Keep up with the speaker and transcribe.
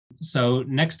So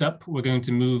next up, we're going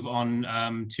to move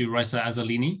on to Raisa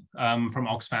Azzolini from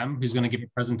Oxfam, who's going to give a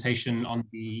presentation on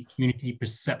the community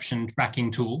perception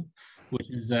tracking tool, which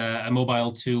is a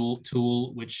mobile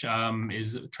tool which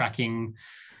is tracking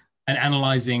and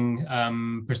analyzing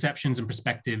perceptions and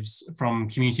perspectives from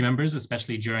community members,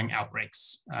 especially during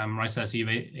outbreaks. Raisa, so you're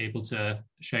able to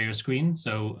share your screen,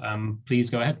 so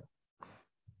please go ahead.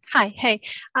 Hi, hey.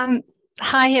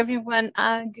 Hi, everyone.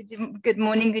 Good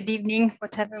morning, good evening,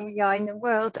 whatever we are in the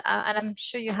world. And I'm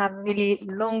sure you have a really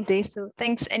long day, so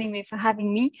thanks anyway for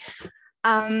having me.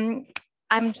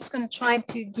 I'm just going to try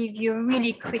to give you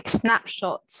really quick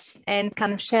snapshots and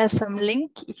kind of share some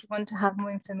link if you want to have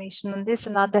more information on this,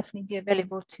 and I'll definitely be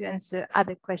available to answer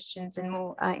other questions and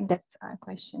more in-depth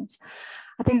questions.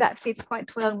 I think that fits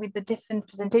quite well with the different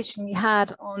presentation we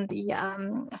had on the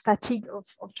fatigue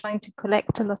of trying to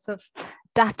collect a lot of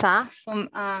data from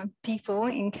people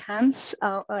in camps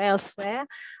or elsewhere.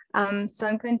 So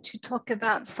I'm going to talk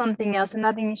about something else,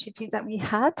 another initiative that we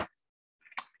had,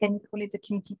 and we call it the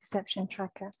Community Perception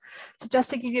Tracker. So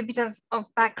just to give you a bit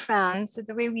of background, so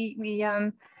the way we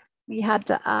had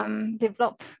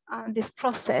developed this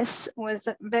process was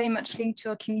very much linked to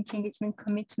our community engagement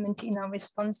commitment in our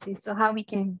responses. So how we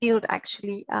can build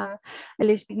actually a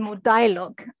little bit more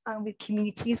dialogue with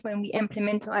communities when we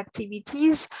implement our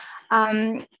activities.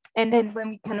 And then when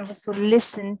we kind of also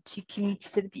listen to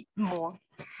communities a bit more.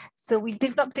 So we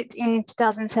developed it in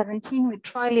 2017. We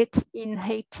tried it in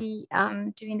Haiti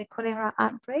during the cholera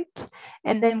outbreak.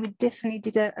 And then we definitely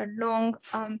did a long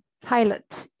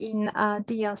pilot in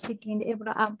DRC during the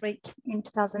Ebola outbreak in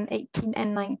 2018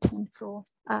 and 19 for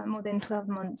more than 12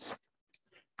 months.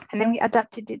 And then we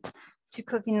adapted it to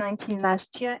COVID-19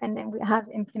 last year, and then we have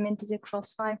implemented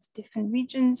across 5 different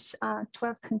regions,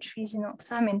 12 countries in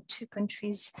Oxfam and 2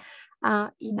 countries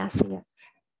in ASEAN.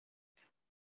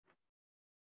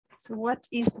 So what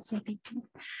is the CPT?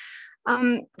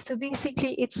 So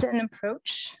basically, it's an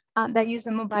approach that uses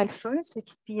a mobile phone. So it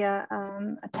could be a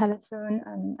telephone,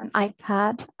 an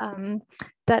iPad,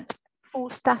 that all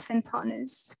staff and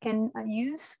partners can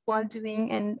use while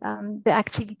doing the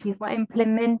activities, while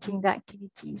implementing the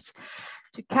activities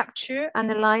to capture,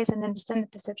 analyze, and understand the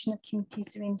perception of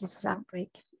communities during this outbreak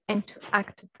and to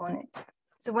act upon it.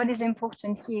 So what is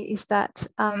important here is that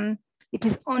it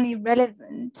is only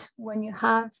relevant when you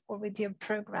have already a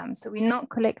program. So we're not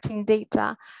collecting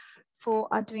data for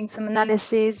doing some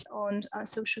analysis on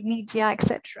social media,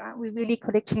 etc. We're really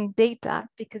collecting data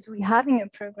because we're having a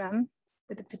program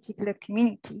with the particular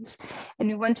communities, and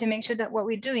we want to make sure that what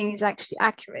we're doing is actually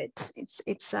accurate.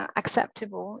 It's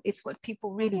acceptable. It's what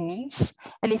people really need.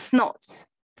 And if not,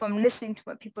 from listening to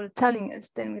what people are telling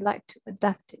us, then we like to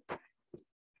adapt it.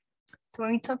 So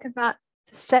when we talk about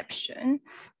perception,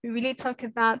 we really talk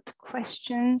about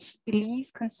questions,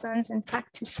 beliefs, concerns, and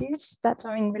practices that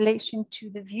are in relation to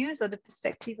the views or the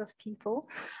perspective of people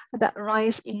that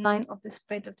rise in line of the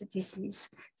spread of the disease.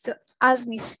 So as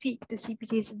we speak, the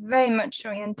CPT is very much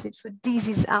oriented for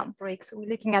disease outbreaks. So we're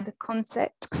looking at the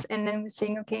context, and then we're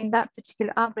saying, okay, in that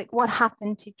particular outbreak, what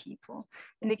happened to people?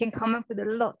 And they can come up with a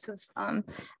lot of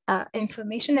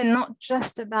information, and not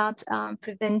just about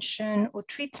prevention or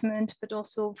treatment, but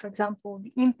also, for example,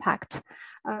 the impact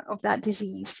of that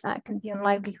disease can be on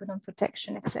livelihood, on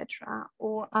protection, etc.,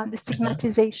 or the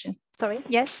stigmatization. Sorry,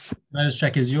 yes? Can I just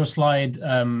check, is your slide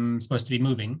supposed to be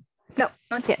moving? No,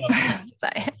 not yet. Oh.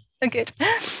 Sorry. Good.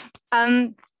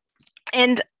 And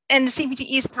the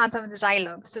CPT is part of the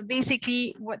dialogue. So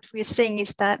basically what we're saying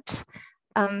is that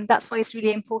that's why it's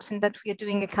really important that we are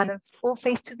doing a kind of all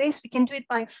face-to-face. We can do it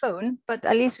by phone, but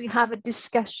at least we have a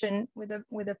discussion with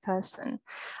a person.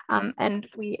 And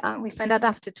we find out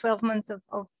after 12 months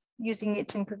of using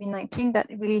it in COVID-19 that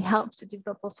it really helps to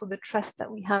develop also the trust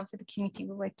that we have with the community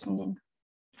we're working in.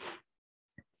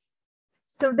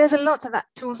 So there's a lot of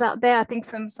tools out there. I think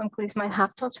some colleagues might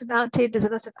have talked about it. There's a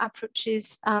lot of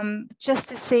approaches. Just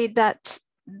to say that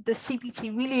the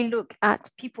CPT really look at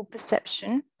people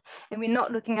perception, and we're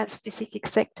not looking at a specific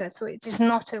sector. So it is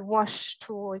not a WASH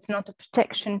tool, it's not a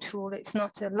protection tool, it's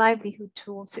not a livelihood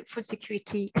tool, food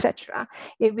security, etc.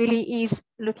 It really is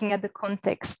looking at the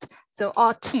context. So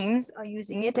our teams are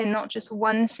using it, and not just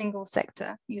one single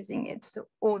sector using it. So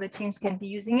all the teams can be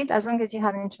using it as long as you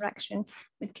have an interaction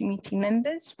with community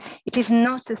members. It is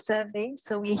not a survey.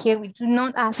 So we do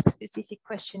not ask specific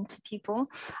questions to people.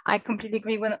 I completely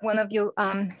agree with one of you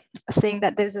saying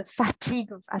that there's a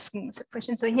fatigue of asking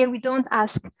questions. So here we don't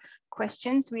ask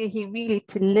questions. We're here really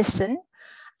to listen.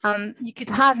 You could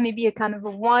have maybe a kind of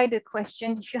a wider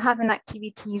question. If you have an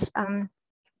activities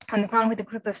on the ground with a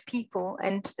group of people,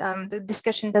 and the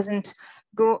discussion doesn't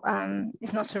go,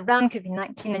 is not around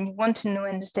COVID-19, and you want to know,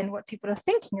 understand what people are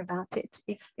thinking about it,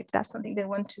 if that's something they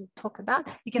want to talk about,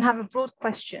 you can have a broad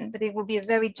question, but it will be a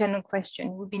very general question.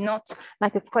 It will be not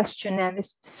like a questionnaire, this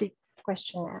specific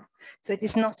questionnaire. So it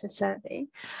is not a survey.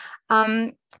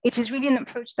 It is really an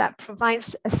approach that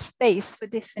provides a space for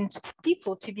different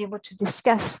people to be able to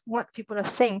discuss what people are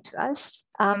saying to us,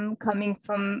 coming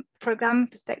from program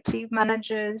perspective,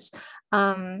 managers,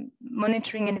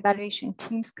 monitoring and evaluation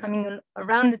teams coming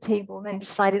around the table and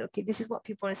decided, okay, this is what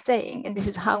people are saying, and this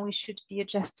is how we should be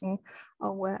adjusting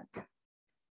our work.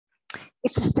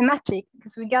 It's systematic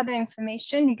because we gather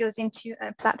information. It goes into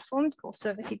a platform called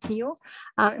CCCM.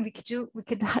 We could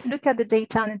look at the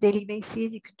data on a daily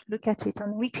basis. You could look at it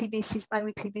on a weekly basis,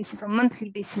 bi-weekly basis, or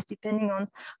monthly basis, depending on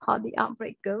how the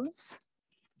outbreak goes.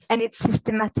 And it's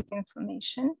systematic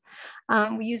information.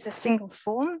 We use a single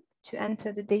form to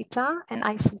enter the data and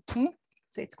ICT.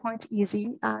 So it's quite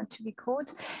easy to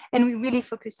record. And we're really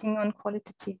focusing on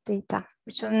qualitative data,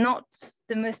 which are not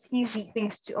the most easy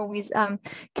things to always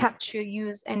capture,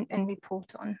 use, and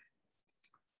report on.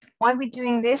 Why we're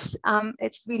doing this,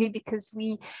 it's really because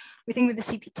we think with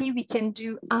the CPT, we can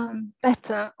do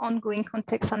better ongoing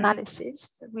context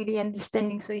analysis, so really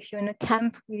understanding. So if you're in a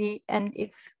camp, really, and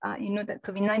if you know that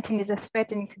COVID-19 is a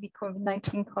threat, and it could be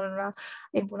COVID-19, cholera,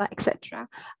 Ebola, etc.,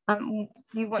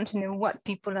 you want to know what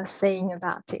people are saying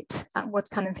about it,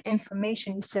 what kind of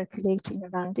information is circulating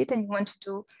around it, and you want to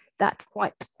do that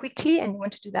quite quickly, and you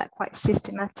want to do that quite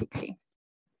systematically.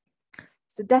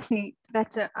 So definitely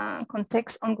better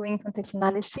ongoing context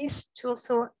analysis to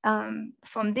also,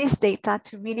 from this data,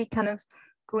 to really kind of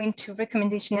go into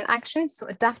recommendation and action. So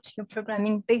adapt your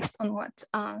programming based on what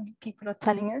people are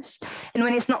telling us. And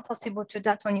when it's not possible to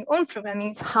adapt on your own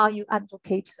programming, it's how you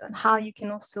advocate and how you can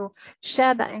also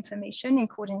share that information in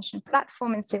coordination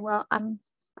platform and say, well,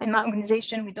 in my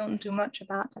organization, we don't do much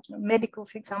about, I don't know, medical,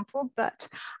 for example, but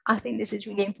I think this is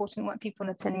really important what people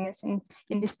are telling us in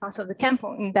this part of the camp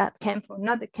or in that camp or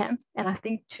another camp. And I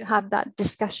think to have that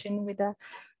discussion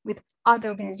with other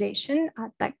organization,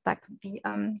 that could be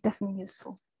definitely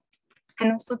useful.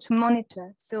 And also to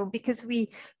monitor. So because we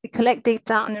collect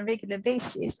data on a regular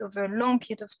basis over a long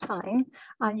period of time,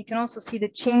 you can also see the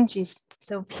changes.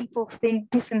 So people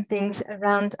think different things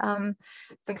around, for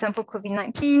example,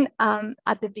 COVID-19.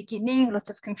 At the beginning, a lot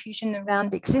of confusion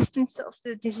around the existence of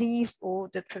the disease or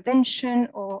the prevention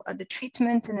or the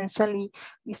treatment. And then suddenly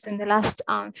we saw in the last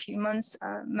few months,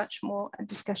 much more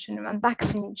discussion around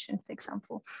vaccination, for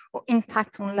example, or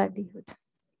impact on livelihood.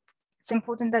 It's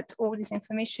important that all this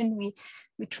information, we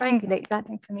triangulate that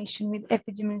information with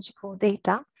epidemiological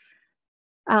data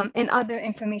and other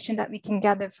information that we can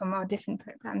gather from our different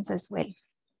programs as well.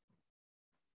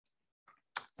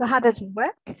 So how does it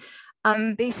work?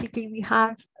 Basically, we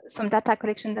have some data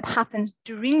collection that happens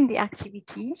during the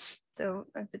activities. So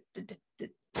the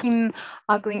team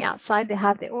are going outside, they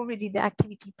have already the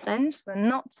activity plans. We're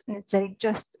not necessarily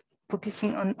just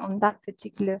focusing on that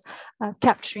particular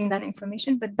capturing that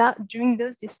information, but that during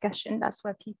those discussions, that's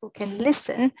where people can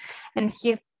listen and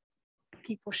hear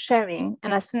people sharing.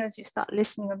 And as soon as you start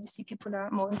listening, obviously people are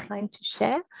more inclined to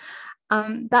share.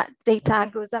 That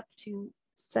data goes up to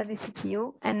Service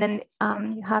CTO, and then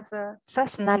you have a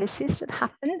first analysis that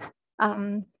happened.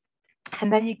 And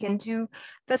then you can do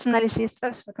first analysis,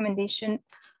 first recommendation.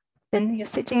 Then you're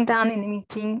sitting down in a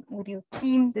meeting with your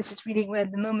team. This is really where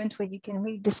the moment where you can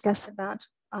really discuss about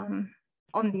on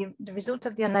the result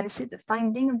of the analysis, the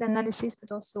finding of the analysis,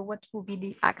 but also what will be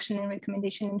the action and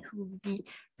recommendation and who will be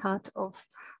part of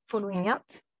following up.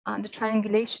 The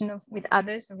triangulation with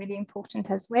others are really important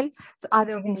as well. So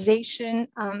other organization,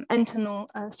 internal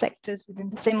sectors within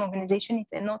the same organization, if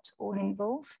they're not all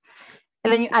involved.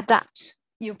 And then you adapt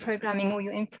your programming or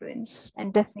your influence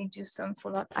and definitely do some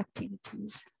follow-up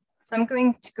activities. So I'm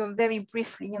going to go very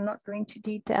briefly. I'm not going to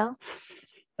detail,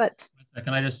 but.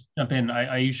 Can I just jump in?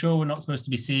 Are you sure we're not supposed to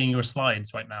be seeing your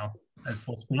slides right now as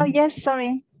full screen? Oh, yes,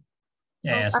 sorry.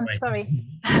 Yeah, I'm sorry.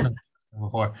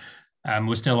 Before,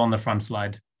 we're still on the front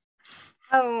slide.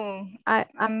 Oh, I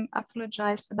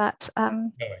apologize for that.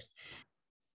 No worries.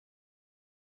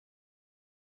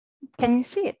 Can you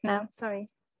see it now? Sorry.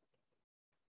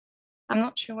 I'm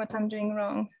not sure what I'm doing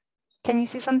wrong. Can you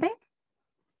see something?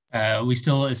 It's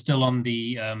still on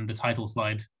the title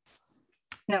slide.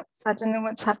 No, so I don't know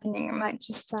what's happening. I might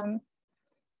just sorry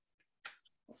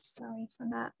for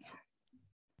that.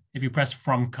 If you press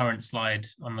from current slide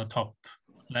on the top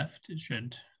left, it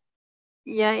should.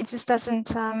 Yeah, it just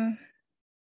doesn't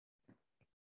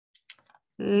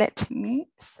let me.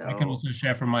 So I can also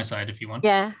share from my side if you want.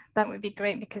 Yeah, that would be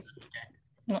great because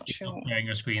not sure. Sharing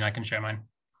your screen, I can share mine.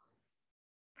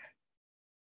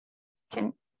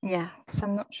 Yeah, because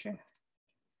I'm not sure.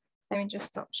 Let me just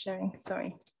stop sharing,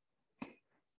 sorry.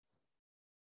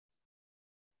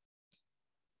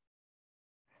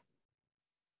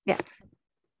 Yeah.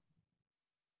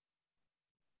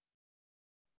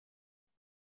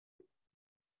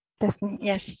 Definitely,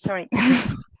 yes, sorry.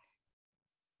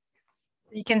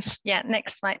 You can, yeah,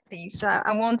 next slide, please.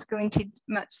 I won't go into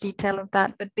much detail of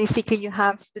that, but basically you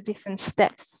have the different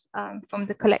steps from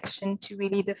the collection to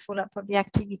really the follow-up of the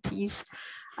activities.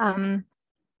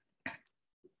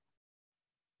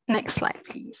 Next slide,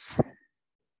 please.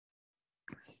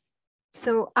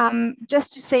 So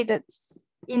just to say that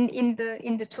in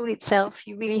the tool itself,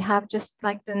 you really have just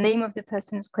like the name of the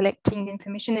person who's collecting the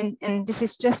information. And this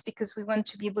is just because we want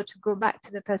to be able to go back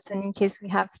to the person in case we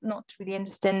have not really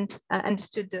understood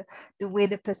the way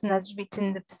the person has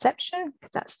written the perception,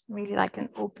 because that's really like an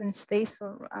open space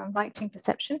for writing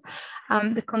perception.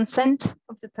 The consent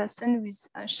of the person who is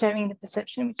sharing the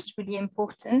perception, which is really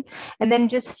important. And then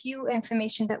just few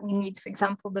information that we need, for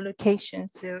example, the location.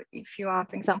 So if you are,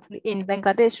 for example, in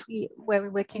Bangladesh, where we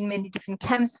work in many different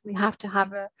camps, we have to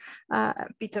have a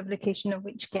bit of location of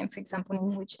which camp, for example,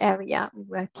 in which area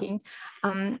we're working,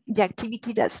 the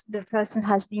activity that the person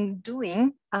has been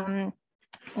doing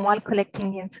while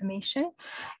collecting the information,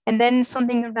 and then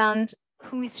something around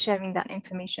who is sharing that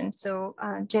information. So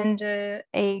gender,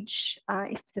 age,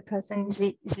 if the person is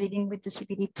living with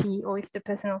disability, or if the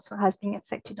person also has been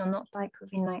affected or not by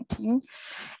COVID-19,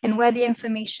 and where the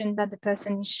information that the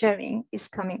person is sharing is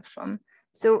coming from.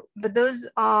 So, but those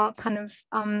are kind of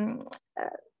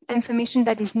information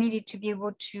that is needed to be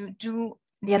able to do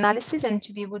the analysis and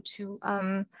to be able to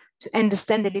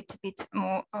understand a little bit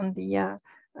more on the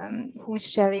who's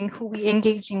sharing, who we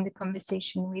engaging the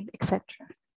conversation with, etc.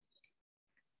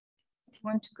 If you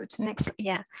want to go to next,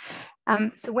 yeah.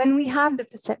 So when we have the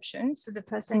perception, so the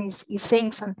person is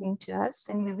saying something to us,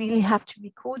 and we really have to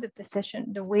record the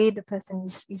perception, the way the person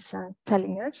is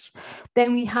telling us,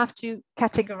 then we have to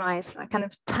categorize, kind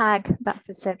of tag that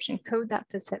perception, code that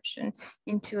perception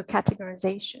into a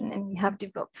categorization. And we have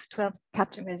developed 12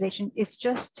 categorization. It's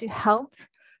just to help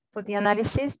for the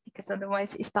analysis, because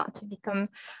otherwise it starts to become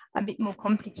a bit more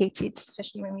complicated,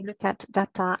 especially when we look at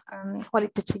data,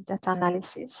 qualitative data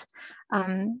analysis.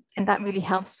 And that really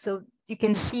helps. So you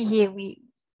can see here, we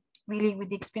really, with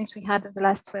the experience we had over the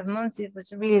last 12 months, it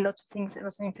was really a lot of things. There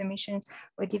was information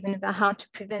were given about how to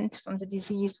prevent from the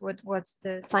disease, what's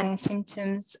the signs and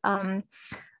symptoms,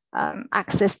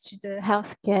 access to the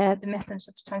healthcare, the methods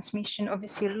of transmission.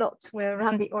 Obviously, a lot were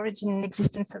around the origin and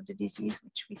existence of the disease,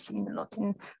 which we've seen a lot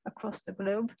across the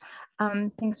globe.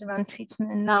 Things around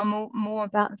treatment, and now more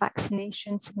about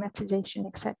vaccination, stigmatization,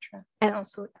 etc. And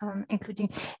also including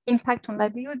impact on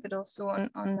livelihood, but also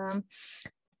on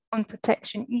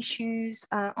protection issues,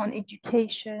 on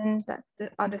education, that the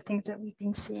other things that we've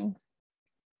been seeing.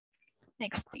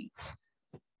 Next, please.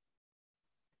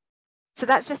 So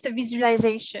that's just a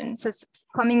visualization. So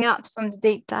coming out from the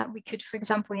data, we could, for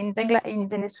example, in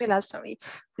Venezuela, sorry,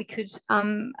 we could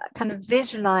kind of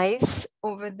visualize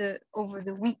over the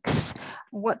weeks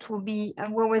what will be,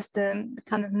 what was the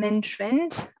kind of main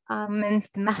trend and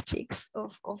thematics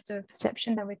of the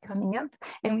perception that were coming up.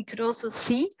 And we could also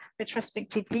see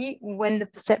retrospectively when the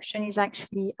perception is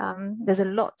actually, there's a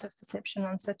lot of perception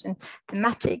on certain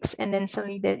thematics, and then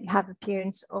suddenly they have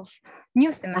appearance of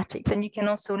new thematics. And you can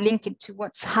also link it to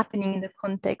what's happening in the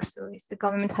context. So is the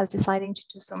government has decided to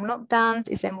do some lockdowns?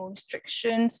 Is there more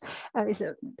restrictions? Is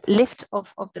a lift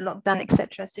of the lockdown,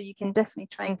 etc. So you can definitely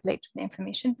triangulate the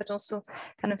information, but also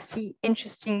kind of see,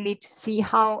 interestingly, to see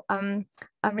how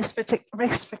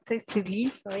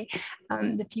respectively, sorry,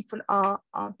 the people are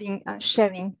being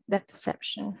sharing their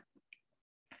perception.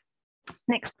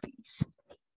 Next, please.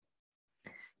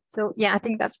 So yeah, I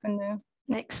think that's going to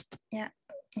next. Yeah,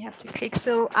 you have to click.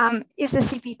 So is the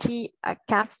CPT a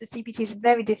CAP? The CPT is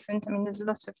very different. I mean, there's a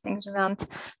lot of things around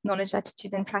knowledge,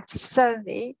 attitude, and practice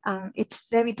survey. It's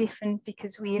very different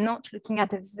because we are not looking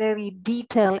at a very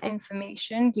detailed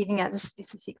information giving at a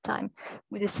specific time.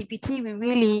 With the CPT, we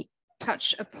really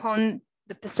touch upon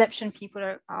the perception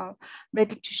people are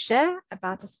ready to share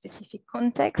about a specific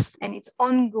context, and it's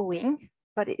ongoing,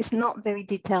 but it's not very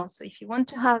detailed. So if you want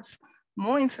to have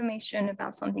more information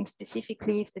about something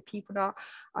specifically, if the people are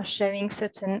sharing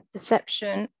certain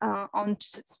perception on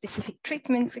specific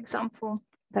treatment, for example,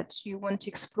 that you want to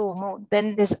explore more,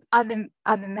 then there's other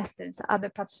methods, other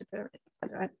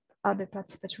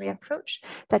participatory approach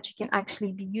that you can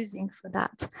actually be using for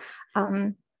that.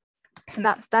 So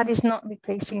that is not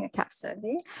replacing a CAP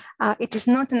survey. It is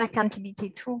not an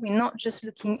accountability tool. We're not just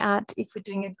looking at if we're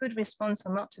doing a good response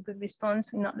or not a good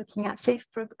response. We're not looking at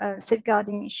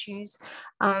safeguarding issues.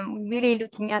 We're really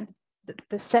looking at the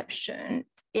perception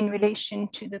in relation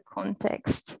to the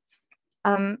context.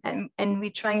 And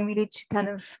we're trying really to kind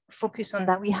of focus on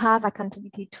that. We have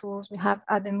accountability tools, we have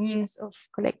other means of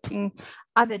collecting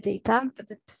other data, but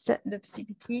the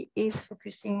CPT is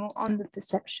focusing more on the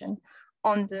perception,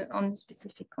 on the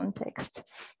specific context.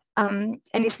 And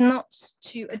it's not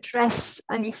to address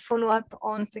any follow-up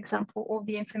on, for example, all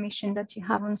the information that you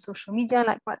have on social media,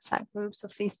 like WhatsApp groups or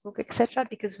Facebook, etc.,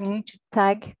 because we need to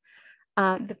tag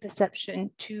the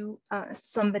perception to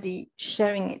somebody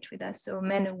sharing it with us. So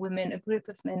men or women, a group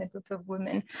of men, a group of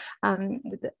women,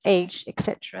 with the age,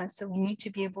 etc. So we need to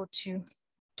be able to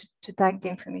tag the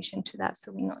information to that.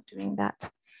 So we're not doing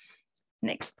that.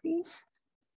 Next, please.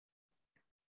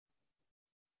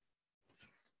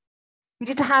 We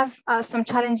did have some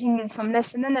challenging and some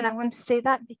lesson learned, and I want to say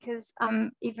that because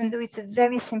even though it's a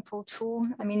very simple tool,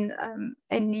 I mean,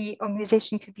 any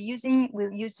organization could be using.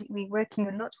 We're working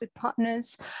a lot with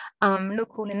partners,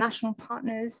 local and national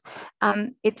partners.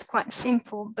 It's quite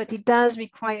simple, but it does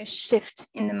require a shift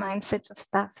in the mindset of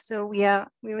staff. So we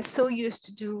were so used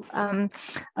to do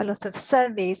a lot of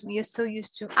surveys. We are so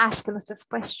used to ask a lot of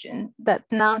questions that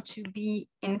now to be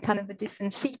in kind of a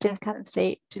different seat and kind of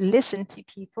say to listen to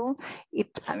people,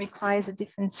 it requires a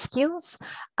different skills,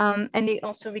 and it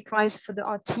also requires for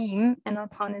our team and our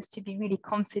partners to be really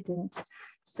confident.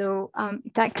 So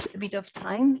it takes a bit of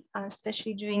time,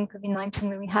 especially during COVID-19,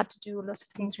 where we had to do a lot of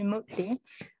things remotely,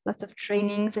 lots of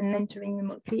trainings and mentoring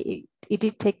remotely. It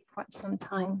did take quite some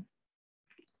time.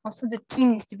 Also, the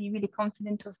team needs to be really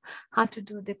confident of how to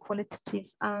do the qualitative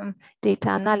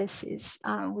data analysis,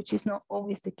 which is not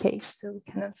always the case. So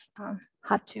we kind of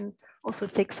had to also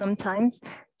take some time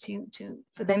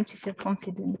for them to feel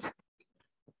confident.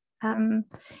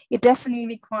 It definitely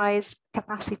requires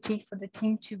capacity for the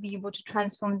team to be able to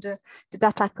transform the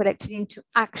data collected into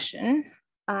action.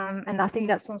 And I think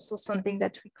that's also something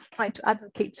that we try to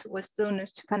advocate towards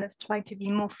donors, to kind of try to be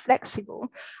more flexible.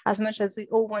 As much as we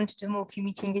all want to do more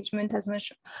community engagement, as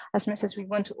much as we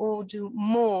want to all do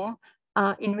more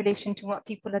in relation to what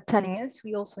people are telling us,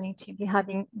 we also need to be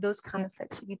having those kind of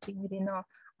flexibility within our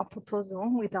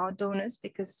proposal with our donors,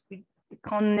 because we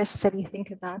can't necessarily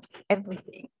think about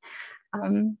everything.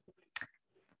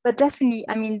 But definitely,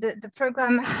 I mean, the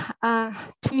program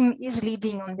team is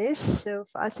leading on this. So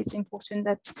for us, it's important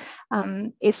that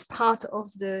it's part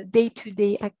of the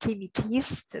day-to-day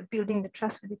activities, so building the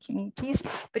trust with the communities,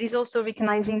 but it's also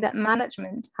recognizing that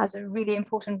management has a really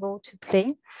important role to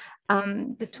play.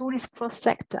 The tool is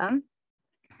cross-sector,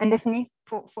 and definitely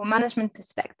for management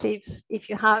perspective, if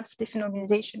you have different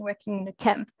organizations working in the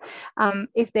camp,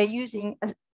 if they're using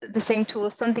the same tool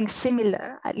or something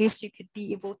similar, at least you could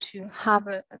be able to have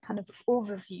a kind of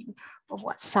overview of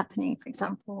what's happening, for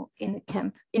example, in the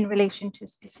camp in relation to a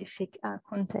specific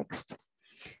context.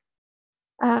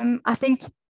 I think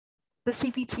the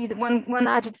CPT, the one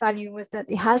added value was that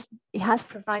it has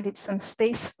provided some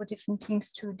space for different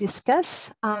teams to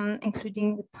discuss,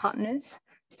 including with partners.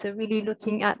 So really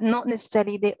looking at not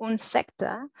necessarily their own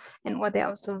sector and what they're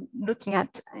also looking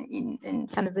at in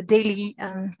kind of the daily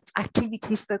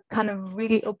activities, but kind of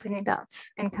really open it up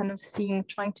and kind of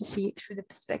trying to see it through the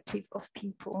perspective of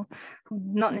people who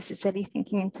not necessarily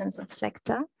thinking in terms of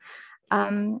sector.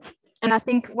 And I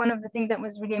think one of the things that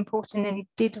was really important, and it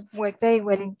did work very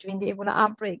well during the Ebola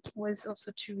outbreak, was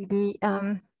also to really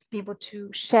be able to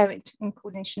share it in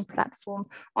coordination platform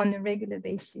on a regular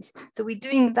basis. So we're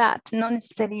doing that not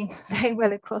necessarily very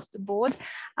well across the board,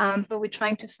 but we're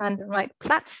trying to find the right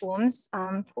platforms,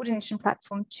 coordination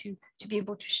platform to be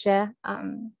able to share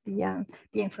the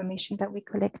information that we're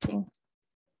collecting.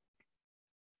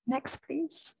 Next,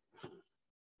 please.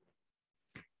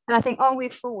 And I think our way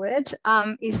forward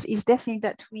is definitely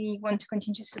that we want to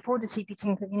continue to support the CPT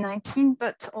in COVID-19,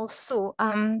 but also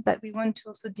that we want to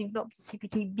also develop the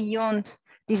CPT beyond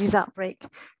disease outbreak.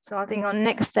 So I think our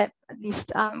next step, at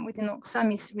least within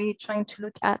Oxfam, is really trying to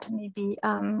look at maybe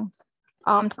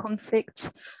armed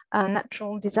conflict,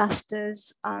 natural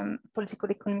disasters, political,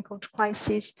 economical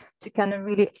crisis, to kind of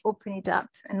really open it up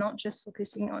and not just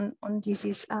focusing on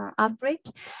disease outbreak.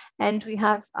 And we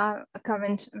have a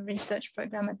current research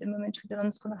program at the moment with the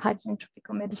London School of Hygiene and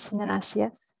Tropical Medicine and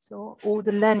ICF. So all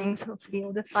the learnings, hopefully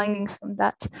all the findings from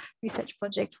that research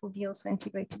project will be also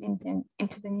integrated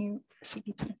into the new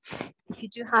CPT. If you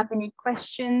do have any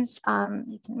questions,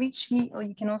 you can reach me, or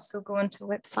you can also go onto a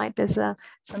website. There's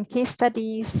some case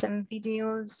studies, some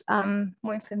videos,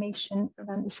 more information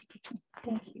around the CPT.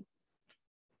 Thank you.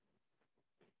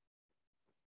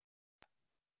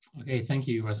 Okay, thank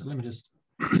you, Rosa. Let me just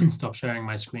stop sharing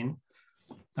my screen.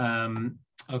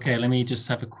 Okay, let me just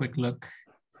have a quick look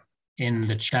in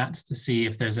the chat to see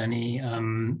if there's any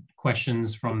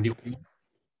questions from the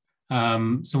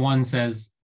audience. So one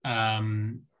says, yeah,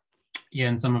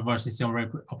 in some of our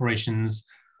CCCM operations,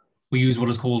 we use what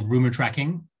is called rumor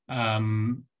tracking.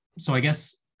 So I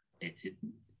guess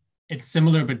it's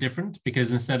similar but different,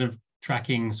 because instead of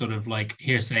tracking sort of like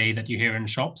hearsay that you hear in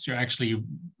shops, you're actually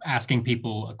asking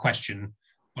people a question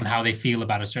on how they feel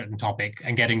about a certain topic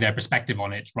and getting their perspective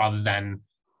on it, rather than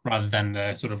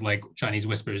the sort of like Chinese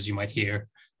whispers you might hear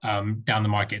down the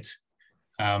market,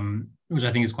 which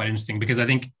I think is quite interesting, because I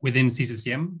think within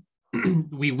CCCM,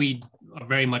 we are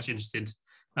very much interested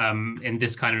in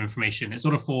this kind of information. It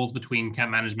sort of falls between camp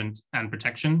management and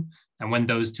protection. And when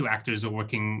those two actors are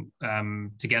working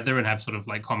together and have sort of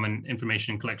like common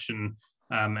information collection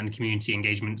and community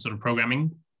engagement sort of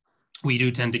programming, we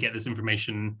do tend to get this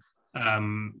information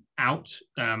out,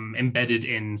 embedded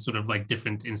in sort of like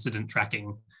different incident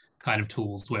tracking kind of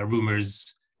tools where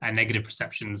rumors and negative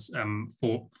perceptions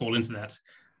fall into that.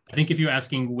 I think if you're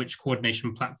asking which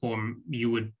coordination platform you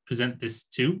would present this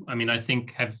to, I mean, I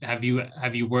think have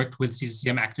you worked with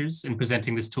CCCM actors in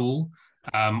presenting this tool,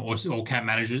 or camp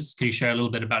managers? Could you share a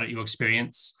little bit about your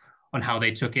experience on how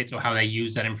they took it or how they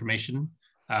use that information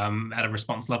at a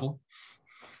response level?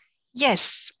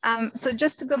 Yes. So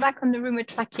just to go back on the rumor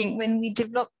tracking, when we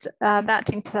developed that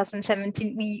in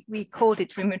 2017, we called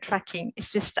it rumor tracking.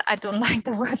 It's just I don't like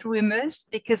the word rumors,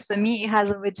 because for me it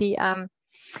has already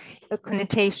a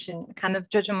connotation, kind of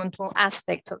judgmental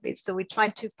aspect of it. So we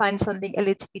tried to find something a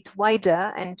little bit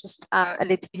wider and just a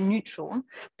little bit neutral,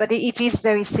 but it is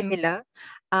very similar.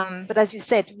 But as you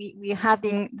said, we're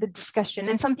having the discussion,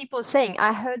 and some people are saying,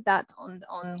 I heard that on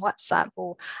WhatsApp,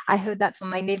 or I heard that from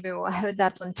my neighbor, or I heard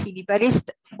that on TV. But at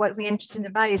least what we're interested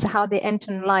about is how they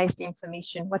internalize the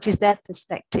information. What is their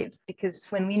perspective? Because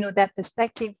when we know their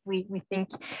perspective, we think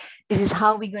this is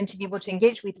how we're going to be able to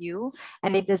engage with you.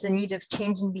 And if there's a need of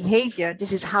changing behavior,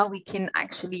 this is how we can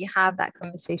actually have that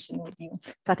conversation with you.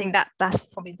 So I think that's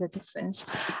probably the difference.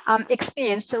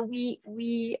 Experience. So we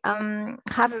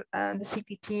have the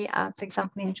CPT, for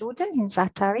example, in Jordan, in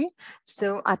Zatari.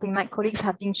 So I think my colleagues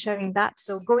have been sharing that.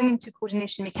 So going into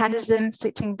coordination mechanisms,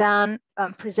 sitting down,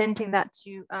 presenting that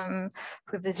to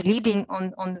whoever's leading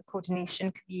on the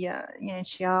coordination, could be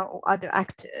UNHCR or other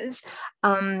actors.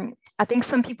 I think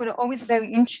some people are always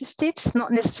very interested,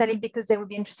 not necessarily because they will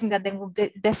be interested that they will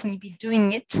definitely be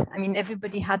doing it. I mean,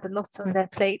 everybody had a lot on their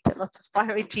plate, a lot of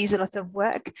priorities, a lot of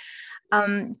work.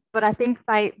 But I think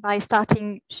by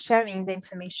starting sharing the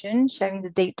information, sharing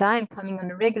the data, and coming on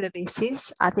a regular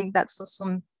basis, I think that's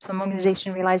also some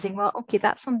organization realizing, well, okay,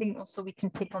 that's something also we can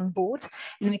take on board,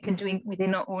 and we can do it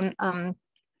within our own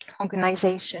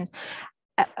organization.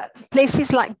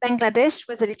 Places like Bangladesh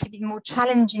was a little bit more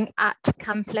challenging at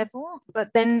camp level, but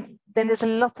then there's a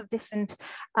lot of different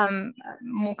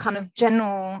more kind of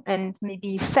general and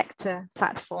maybe sector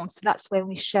platforms. So that's where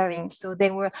we're sharing. So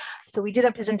we did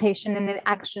a presentation, and they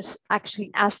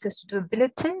actually asked us to do a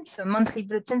bulletin, so a monthly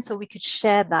bulletin, so we could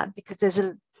share that, because there's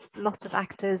a lots of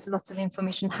actors, lots of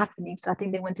information happening. So I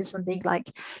think they wanted something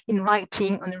like in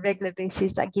writing on a regular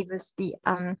basis that give us the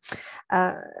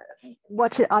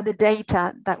what are the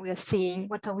data that we are seeing,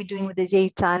 what are we doing with the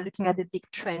data, looking at the big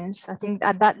trends. I think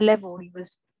at that level it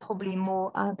was probably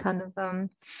more kind of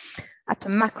at a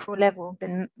macro level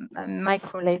than a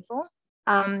micro level.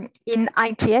 In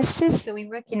ITSs, so we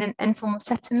work in an informal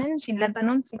settlements in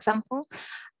Lebanon, for example.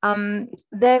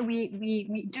 There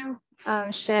we do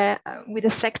share with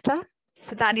the sector.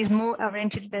 So that is more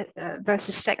oriented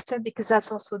versus sector, because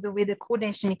that's also the way the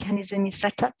coordination mechanism is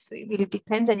set up. So it really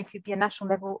depends, and it could be a national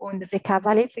level or in the Bekaa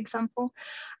Valley, for example.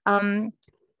 But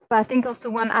I think also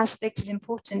one aspect is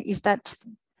important is that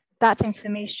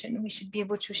information, we should be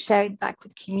able to share it back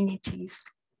with communities.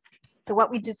 So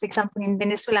what we do, for example, in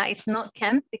Venezuela, it's not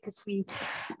camp, because we,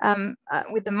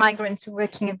 with the migrants, we're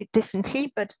working a bit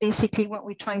differently, but basically what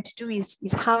we're trying to do is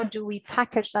how do we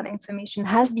package that information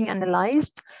has been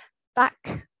analyzed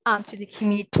back to the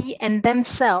community and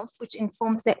themselves, which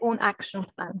informs their own action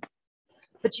plan.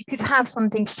 But you could have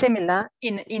something similar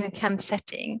in a camp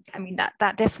setting. I mean, that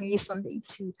definitely is something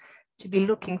to be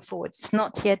looking forward. It's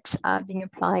not yet being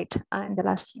applied in the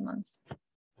last few months.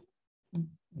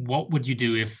 What would you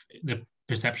do if the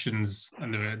perceptions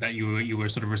that you were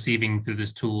sort of receiving through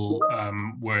this tool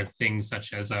were things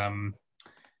such as sort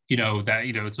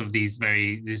of these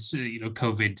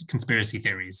COVID conspiracy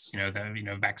theories,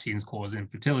 that vaccines cause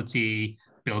infertility,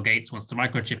 Bill Gates wants to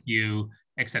microchip you,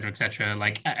 et cetera,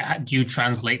 like do you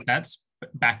translate that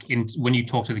back in when you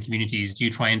talk to the communities? Do you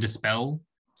try and dispel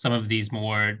some of these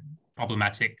more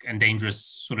problematic and dangerous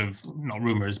sort of, not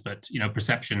rumors, but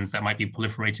perceptions that might be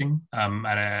proliferating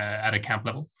at a camp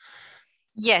level?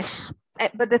 Yes,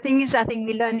 but the thing is, I think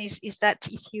we learn is that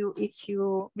if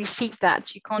you receive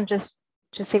that, you can't just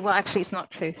say, well, actually, it's not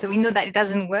true. So we know that it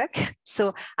doesn't work.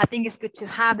 So I think it's good to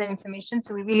have that information.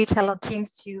 So we really tell our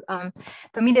teams to,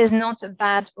 for me, there's not a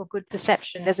bad or good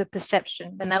perception. There's a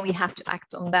perception, but now we have to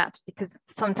act on that, because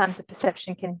sometimes a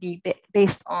perception can be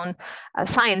based on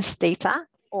science data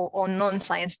or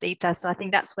non-science data. So I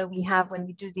think that's where we have, when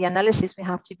we do the analysis, we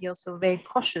have to be also very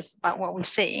cautious about what we're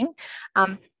saying.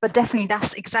 But definitely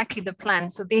that's exactly the plan.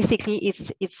 So basically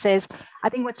it says, I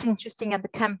think what's interesting at the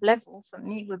camp level for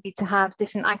me would be to have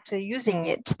different actors using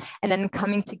it and then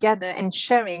coming together and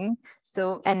sharing.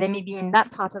 So, and then maybe in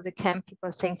that part of the camp, people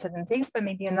are saying certain things, but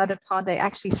maybe another part, they're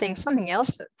actually saying something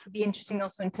else. So it would be interesting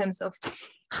also in terms of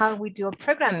how we do our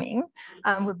programming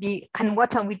would be, and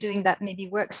what are we doing that maybe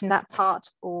works in that part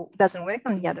or doesn't work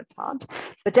on the other part.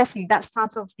 But definitely that's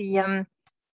part of the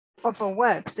of our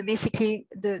work. So basically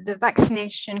the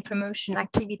vaccination promotion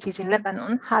activities in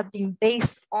Lebanon have been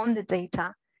based on the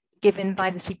data given by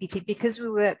the CPT, because we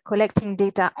were collecting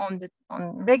data on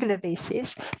regular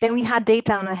basis. Then we had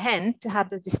data on our hand to have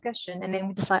this discussion, and then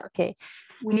we decide, okay,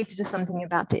 we need to do something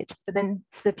about it. But then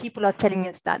the people are telling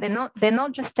us that they're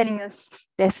not just telling us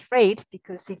they're afraid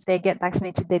because if they get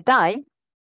vaccinated they die,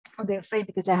 or they're afraid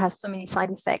because they have so many side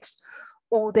effects,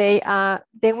 or they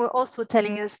were also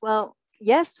telling us, well,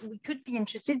 yes, we could be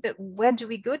interested, but where do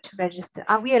we go to register?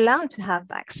 Are we allowed to have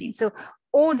vaccine? So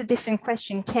all the different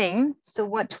questions came. So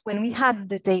when we had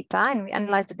the data and we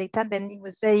analyzed the data, then it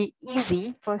was very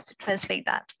easy for us to translate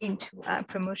that into a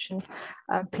promotion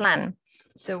plan.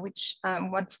 So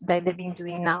what they've been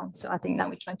doing now. So I think now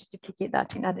we're trying to duplicate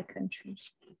that in other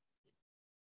countries.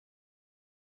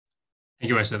 Thank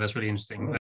you, Raisa. That's really interesting.